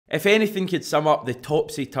If anything could sum up the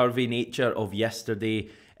topsy-turvy nature of yesterday,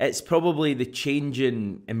 it's probably the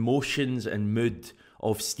changing emotions and mood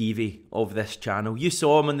of Stevie of this channel. You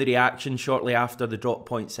saw him in the reaction shortly after the drop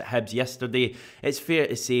points at Hibs yesterday. It's fair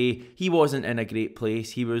to say he wasn't in a great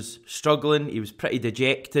place. He was struggling, he was pretty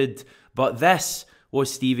dejected, but this was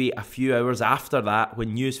Stevie a few hours after that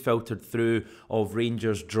when news filtered through of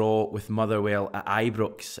Rangers' draw with Motherwell at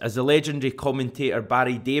Ibrox. As the legendary commentator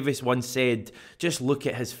Barry Davies once said, just look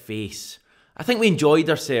at his face. I think we enjoyed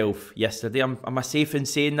ourselves yesterday. Am I safe in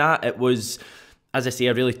saying that? It was, as I say,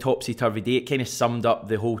 a really topsy-turvy day. It kind of summed up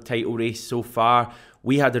the whole title race so far.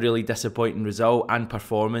 We had a really disappointing result and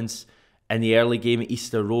performance in the early game at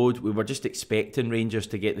Easter Road. We were just expecting Rangers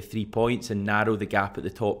to get the 3 points and narrow the gap at the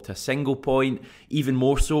top to a single point, even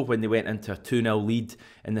more so when they went into a 2-0 lead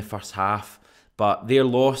in the first half. But their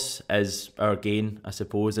loss is our gain, I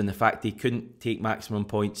suppose, and the fact they couldn't take maximum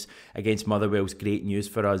points against Motherwell's great news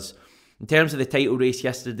for us. In terms of the title race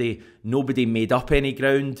yesterday, nobody made up any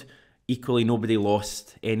ground. Equally, nobody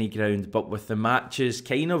lost any ground, but with the matches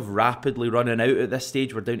kind of rapidly running out at this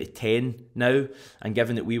stage, we're down to 10 now, and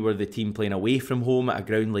given that we were the team playing away from home at a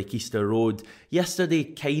ground like Easter Road, yesterday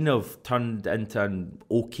kind of turned into an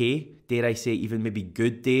okay, dare I say, even maybe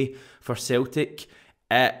good day for Celtic.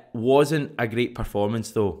 It wasn't a great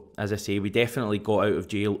performance though, as I say, we definitely got out of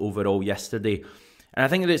jail overall yesterday, and I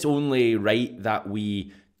think that it's only right that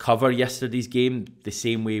we cover yesterday's game the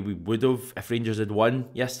same way we would have if Rangers had won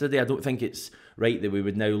yesterday. I don't think it's right that we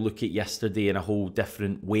would now look at yesterday in a whole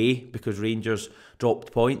different way because Rangers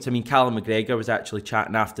dropped points. I mean, Callum McGregor was actually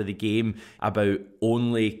chatting after the game about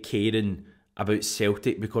only caring about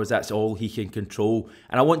Celtic because that's all he can control.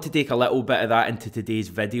 And I want to take a little bit of that into today's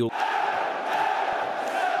video.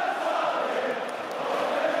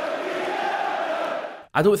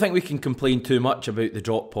 I don't think we can complain too much about the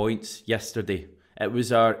drop points yesterday. It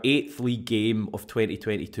was our 8th league game of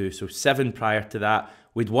 2022, so 7 prior to that.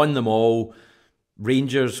 We'd won them all.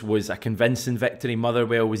 Rangers was a convincing victory.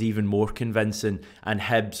 Motherwell was even more convincing. And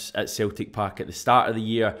Hibs at Celtic Park at the start of the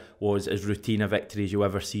year was as routine a victory as you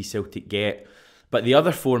ever see Celtic get. But the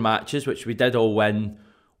other 4 matches, which we did all win,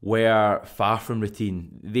 were far from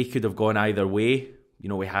routine. They could have gone either way. You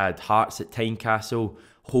know, we had Hearts at Tynecastle,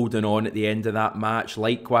 holding on at the end of that match.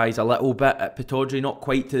 Likewise, a little bit at Pittodrie, not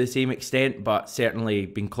quite to the same extent, but certainly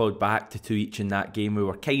been clawed back to 2 each in that game. We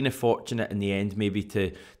were kind of fortunate in the end maybe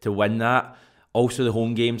to win that. Also the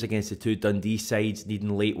home games against the 2 Dundee sides,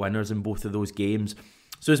 needing late winners in both of those games.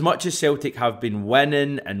 So as much as Celtic have been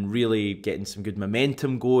winning and really getting some good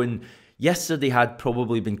momentum going, yesterday had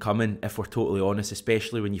probably been coming, if we're totally honest,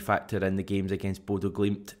 especially when you factor in the games against Bodo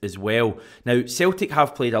Glimt as well. Now, Celtic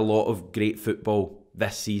have played a lot of great football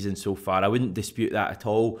this season so far. I wouldn't dispute that at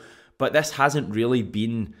all, but this hasn't really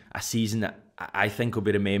been a season that I think will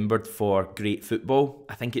be remembered for great football.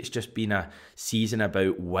 I think it's just been a season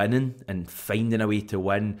about winning and finding a way to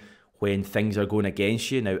win when things are going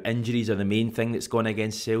against you. Now, injuries are the main thing that's gone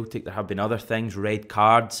against Celtic. There have been other things, red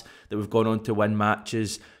cards that we've gone on to win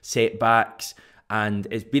matches, setbacks, and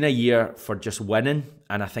it's been a year for just winning,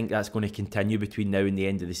 and I think that's going to continue between now and the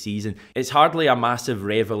end of the season. It's hardly a massive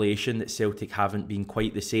revelation that Celtic haven't been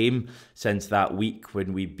quite the same since that week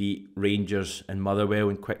when we beat Rangers and Motherwell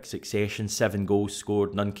in quick succession. 7 goals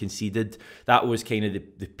scored, none conceded. That was kind of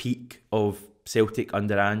the peak of Celtic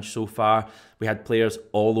under Ange so far. We had players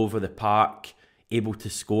all over the park able to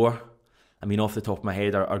score. I mean, off the top of my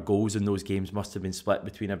head, our goals in those games must have been split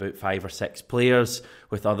between about 5 or 6 players,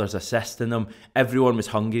 with others assisting them. Everyone was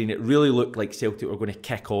hungry, and it really looked like Celtic were going to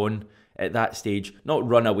kick on at that stage. Not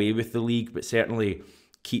run away with the league, but certainly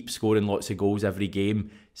keep scoring lots of goals every game.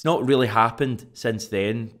 It's not really happened since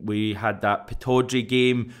then. We had that Pittodrie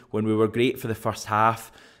game when we were great for the first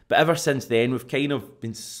half, but ever since then, we've kind of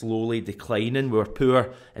been slowly declining. We were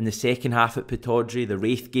poor in the second half at Pittodrie. The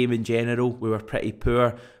Wraith game in general, we were pretty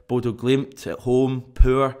poor. Bodo Glimt at home,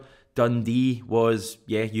 poor. Dundee was,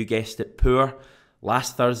 yeah, you guessed it, poor.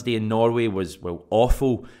 Last Thursday in Norway was, well,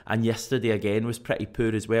 awful. And yesterday again was pretty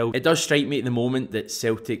poor as well. It does strike me at the moment that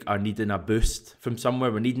Celtic are needing a boost from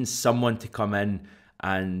somewhere. We're needing someone to come in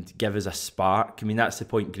and give us a spark. I mean, that's the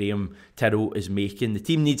point Graham Tyrrell is making. The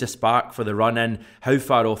team needs a spark for the run-in. How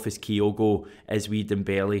far off is Kyogo? Is wee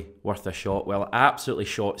Dembele worth a shot? Well, I absolutely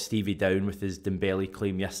shot Stevie down with his Dembele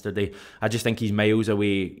claim yesterday. I just think he's miles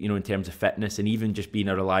away, you know, in terms of fitness and even just being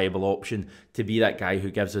a reliable option to be that guy who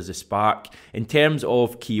gives us a spark. In terms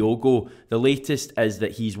of Kyogo, the latest is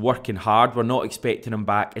that he's working hard. We're not expecting him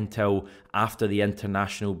back until after the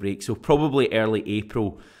international break, so probably early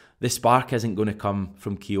April. The spark isn't going to come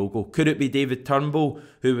from Kyogo. Could it be David Turnbull,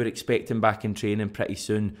 who we're expecting back in training pretty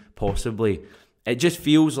soon? Possibly. It just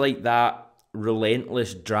feels like that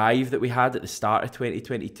relentless drive that we had at the start of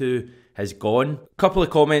 2022 has gone. A couple of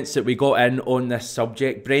comments that we got in on this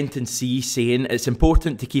subject. Brenton C saying, it's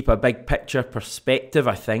important to keep a big picture perspective,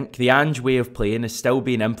 I think. The Ange way of playing is still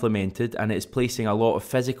being implemented and it is placing a lot of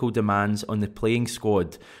physical demands on the playing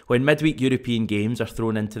squad. When midweek European games are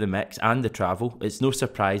thrown into the mix and the travel, it's no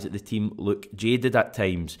surprise that the team look jaded at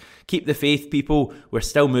times. Keep the faith, people. We're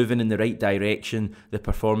still moving in the right direction. The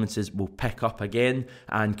performances will pick up again.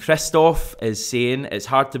 And Christoph is saying, it's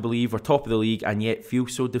hard to believe we're top of the league and yet feel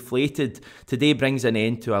so deflated. Today brings an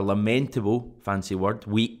end to a lamentable, fancy word,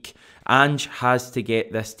 week. Ange has to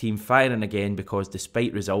get this team firing again because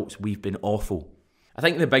despite results, we've been awful. I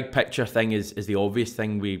think the big picture thing is the obvious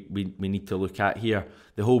thing we need to look at here.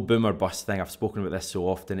 The whole boom or bust thing, I've spoken about this so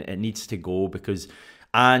often, it needs to go because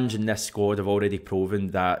Ange and this squad have already proven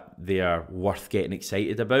that they are worth getting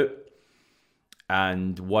excited about.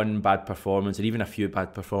 And one bad performance, or even a few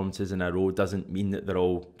bad performances in a row, doesn't mean that they're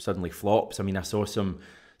all suddenly flops. I mean, I saw some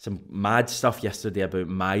mad stuff yesterday about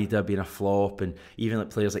Maida being a flop and even like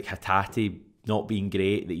players like Hatate not being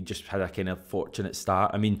great, that he just had a kind of fortunate start.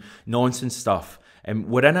 I mean, nonsense stuff.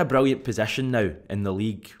 We're in a brilliant position now in the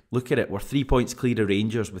league. Look at it. We're 3 points clear of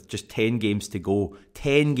Rangers with just 10 games to go.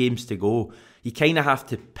 10 games to go. You kind of have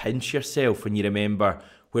to pinch yourself when you remember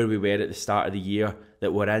where we were at the start of the year,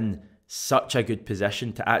 that we're in such a good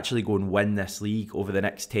position to actually go and win this league over the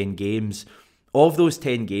next 10 games. Of those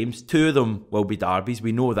 10 games, 2 of them will be derbies,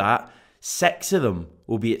 we know that. 6 of them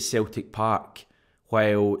will be at Celtic Park,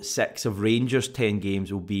 while 6 of Rangers' 10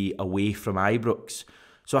 games will be away from Ibrox.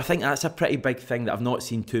 So I think that's a pretty big thing that I've not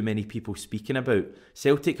seen too many people speaking about.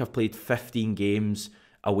 Celtic have played 15 games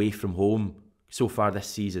away from home so far this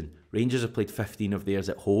season. Rangers have played 15 of theirs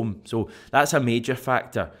at home. So that's a major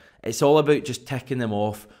factor. It's all about just ticking them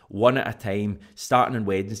off one at a time, starting on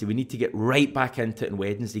Wednesday. We need to get right back into it on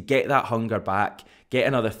Wednesday, get that hunger back, get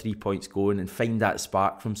another 3 points going and find that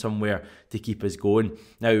spark from somewhere to keep us going.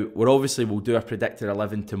 Now, we'll do a predicted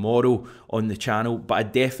 11 tomorrow on the channel, but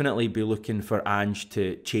I'd definitely be looking for Ange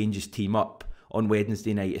to change his team up on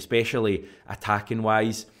Wednesday night, especially attacking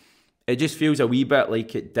wise. It just feels a wee bit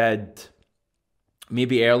like it did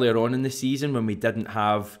maybe earlier on in the season when we didn't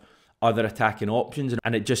have other attacking options,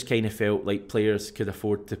 and it just kind of felt like players could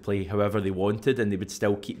afford to play however they wanted and they would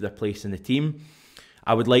still keep their place in the team.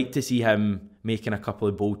 I would like to see him making a couple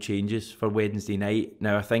of bold changes for Wednesday night.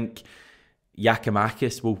 Now, I think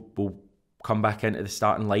Giakoumakis will come back into the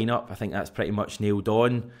starting lineup. I think that's pretty much nailed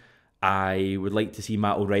on. I would like to see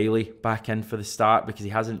Matt O'Reilly back in for the start because he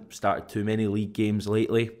hasn't started too many league games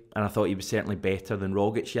lately, and I thought he was certainly better than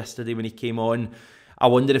Rogic yesterday when he came on. I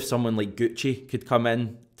wonder if someone like Gucci could come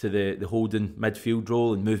in to the holding midfield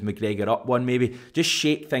role and move McGregor up one maybe. Just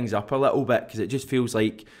shake things up a little bit because it just feels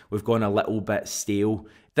like we've gone a little bit stale.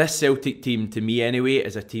 This Celtic team, to me anyway,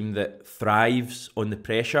 is a team that thrives on the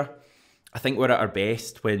pressure. I think we're at our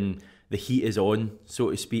best when the heat is on, so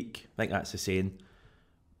to speak. I think that's the saying.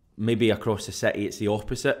 Maybe across the city it's the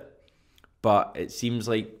opposite. But it seems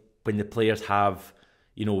like when the players have,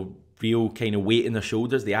 real kind of weight in their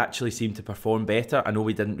shoulders, they actually seem to perform better. I know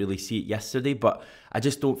we didn't really see it yesterday, but I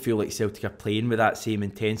just don't feel like Celtic are playing with that same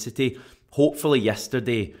intensity. Hopefully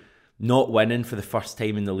yesterday, not winning for the first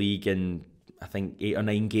time in the league in, I think, 8 or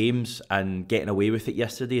 9 games and getting away with it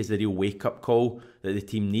yesterday is the real wake-up call that the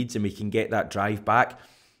team needs, and we can get that drive back.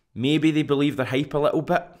 Maybe they believe their hype a little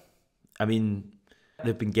bit. I mean,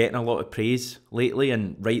 they've been getting a lot of praise lately,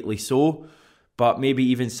 and rightly so. But maybe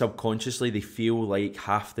even subconsciously they feel like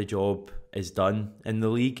half the job is done in the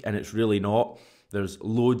league, and it's really not. There's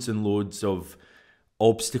loads and loads of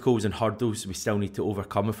obstacles and hurdles we still need to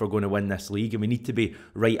overcome if we're going to win this league, and we need to be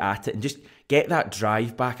right at it and just get that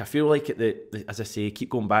drive back. I feel like as I say, keep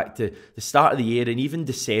going back to the start of the year and even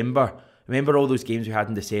December. Remember all those games we had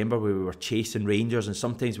in December where we were chasing Rangers, and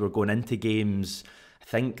sometimes we were going into games, I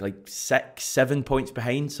think, like 6, 7 points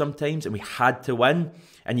behind sometimes, and we had to win.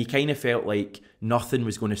 And you kind of felt like nothing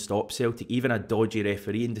was going to stop Celtic, even a dodgy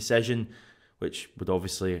refereeing decision, which would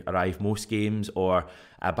obviously arrive most games, or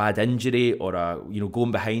a bad injury, or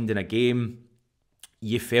going behind in a game.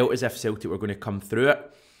 You felt as if Celtic were going to come through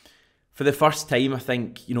it. For the first time, I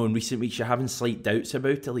think, in recent weeks, you're having slight doubts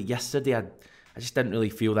about it. Like yesterday, I just didn't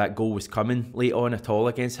really feel that goal was coming late on at all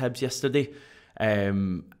against Hibs yesterday.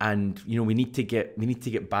 And we need to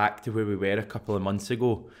get back to where we were a couple of months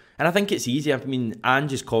ago. And I think it's easy. I mean,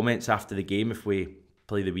 Ange's comments after the game, if we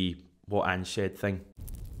play the wee what Ange said thing.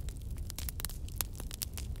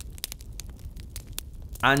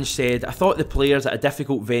 Ange said, I thought the players at a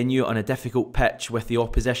difficult venue on a difficult pitch with the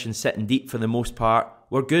opposition sitting deep for the most part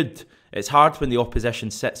were good. It's hard when the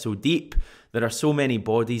opposition sits so deep. There are so many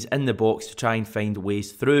bodies in the box to try and find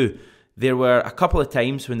ways through. There were a couple of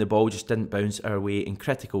times when the ball just didn't bounce our way in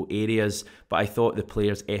critical areas, but I thought the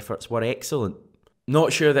players' efforts were excellent.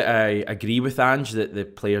 Not sure that I agree with Ange that the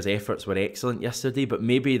players' efforts were excellent yesterday, but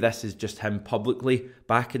maybe this is just him publicly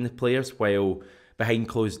backing the players while behind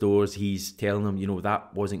closed doors he's telling them,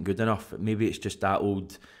 that wasn't good enough. Maybe it's just that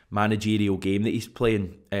old managerial game that he's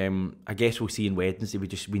playing. I guess we'll see on Wednesday.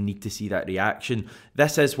 We need to see that reaction.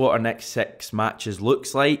 This is what our next 6 matches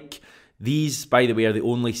looks like. These, by the way, are the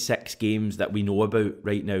only 6 games that we know about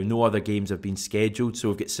right now. No other games have been scheduled. So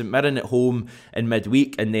we've got St Mirren at home in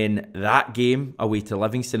midweek, and then that game away to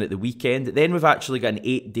Livingston at the weekend. Then we've actually got an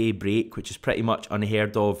 8-day break, which is pretty much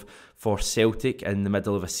unheard of for Celtic in the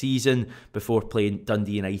middle of a season, before playing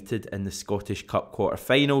Dundee United in the Scottish Cup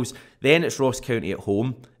quarter-finals. Then it's Ross County at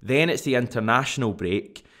home. Then it's the international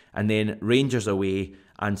break, and then Rangers away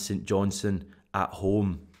and St Johnstone at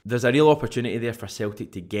home. There's a real opportunity there for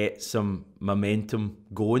Celtic to get some momentum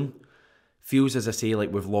going. Feels, as I say,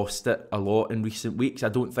 like we've lost it a lot in recent weeks. I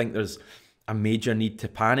don't think there's a major need to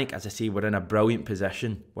panic. As I say, we're in a brilliant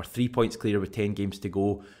position. We're 3 points clear with 10 games to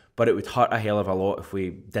go, but it would hurt a hell of a lot if we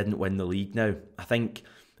didn't win the league now. I think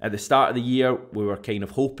at the start of the year, we were kind of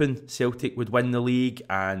hoping Celtic would win the league,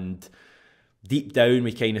 and deep down,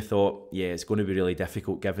 we kind of thought, yeah, it's going to be really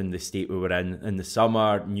difficult given the state we were in the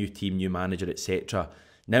summer, new team, new manager, etc.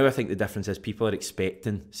 Now I think the difference is people are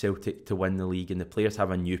expecting Celtic to win the league, and the players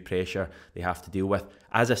have a new pressure they have to deal with.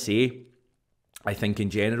 As I say, I think in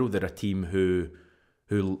general they're a team who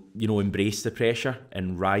embrace the pressure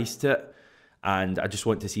and rise to it, and I just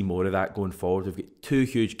want to see more of that going forward. We've got 2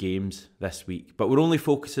 huge games this week, but we're only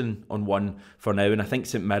focusing on one for now, and I think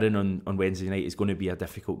St Mirren on Wednesday night is going to be a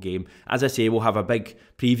difficult game. As I say, we'll have a big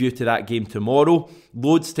preview to that game tomorrow.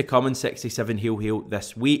 Loads to come in 67 Hail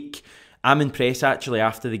this week. I'm in press actually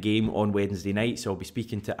after the game on Wednesday night, so I'll be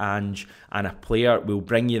speaking to Ange and a player. We'll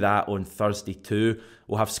bring you that on Thursday too.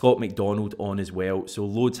 We'll have Scott McDonald on as well, so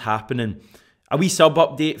loads happening. A wee sub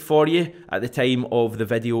update for you at the time of the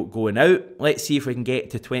video going out. Let's see if we can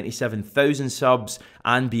get to 27,000 subs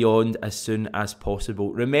and beyond as soon as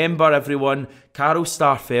possible. Remember everyone, Carl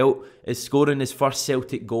Starfelt is scoring his first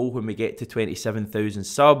Celtic goal when we get to 27,000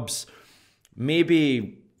 subs.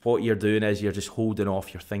 Maybe what you're doing is you're just holding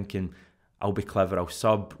off. You're thinking, I'll be clever, I'll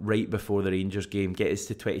sub right before the Rangers game, get us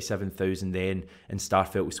to 27,000 then, and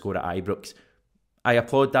Starfelt will score at Ibrox. I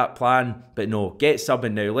applaud that plan, but no, get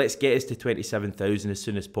subbing now. Let's get us to 27,000 as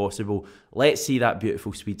soon as possible. Let's see that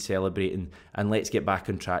beautiful Swede celebrating, and let's get back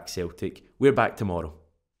on track, Celtic. We're back tomorrow.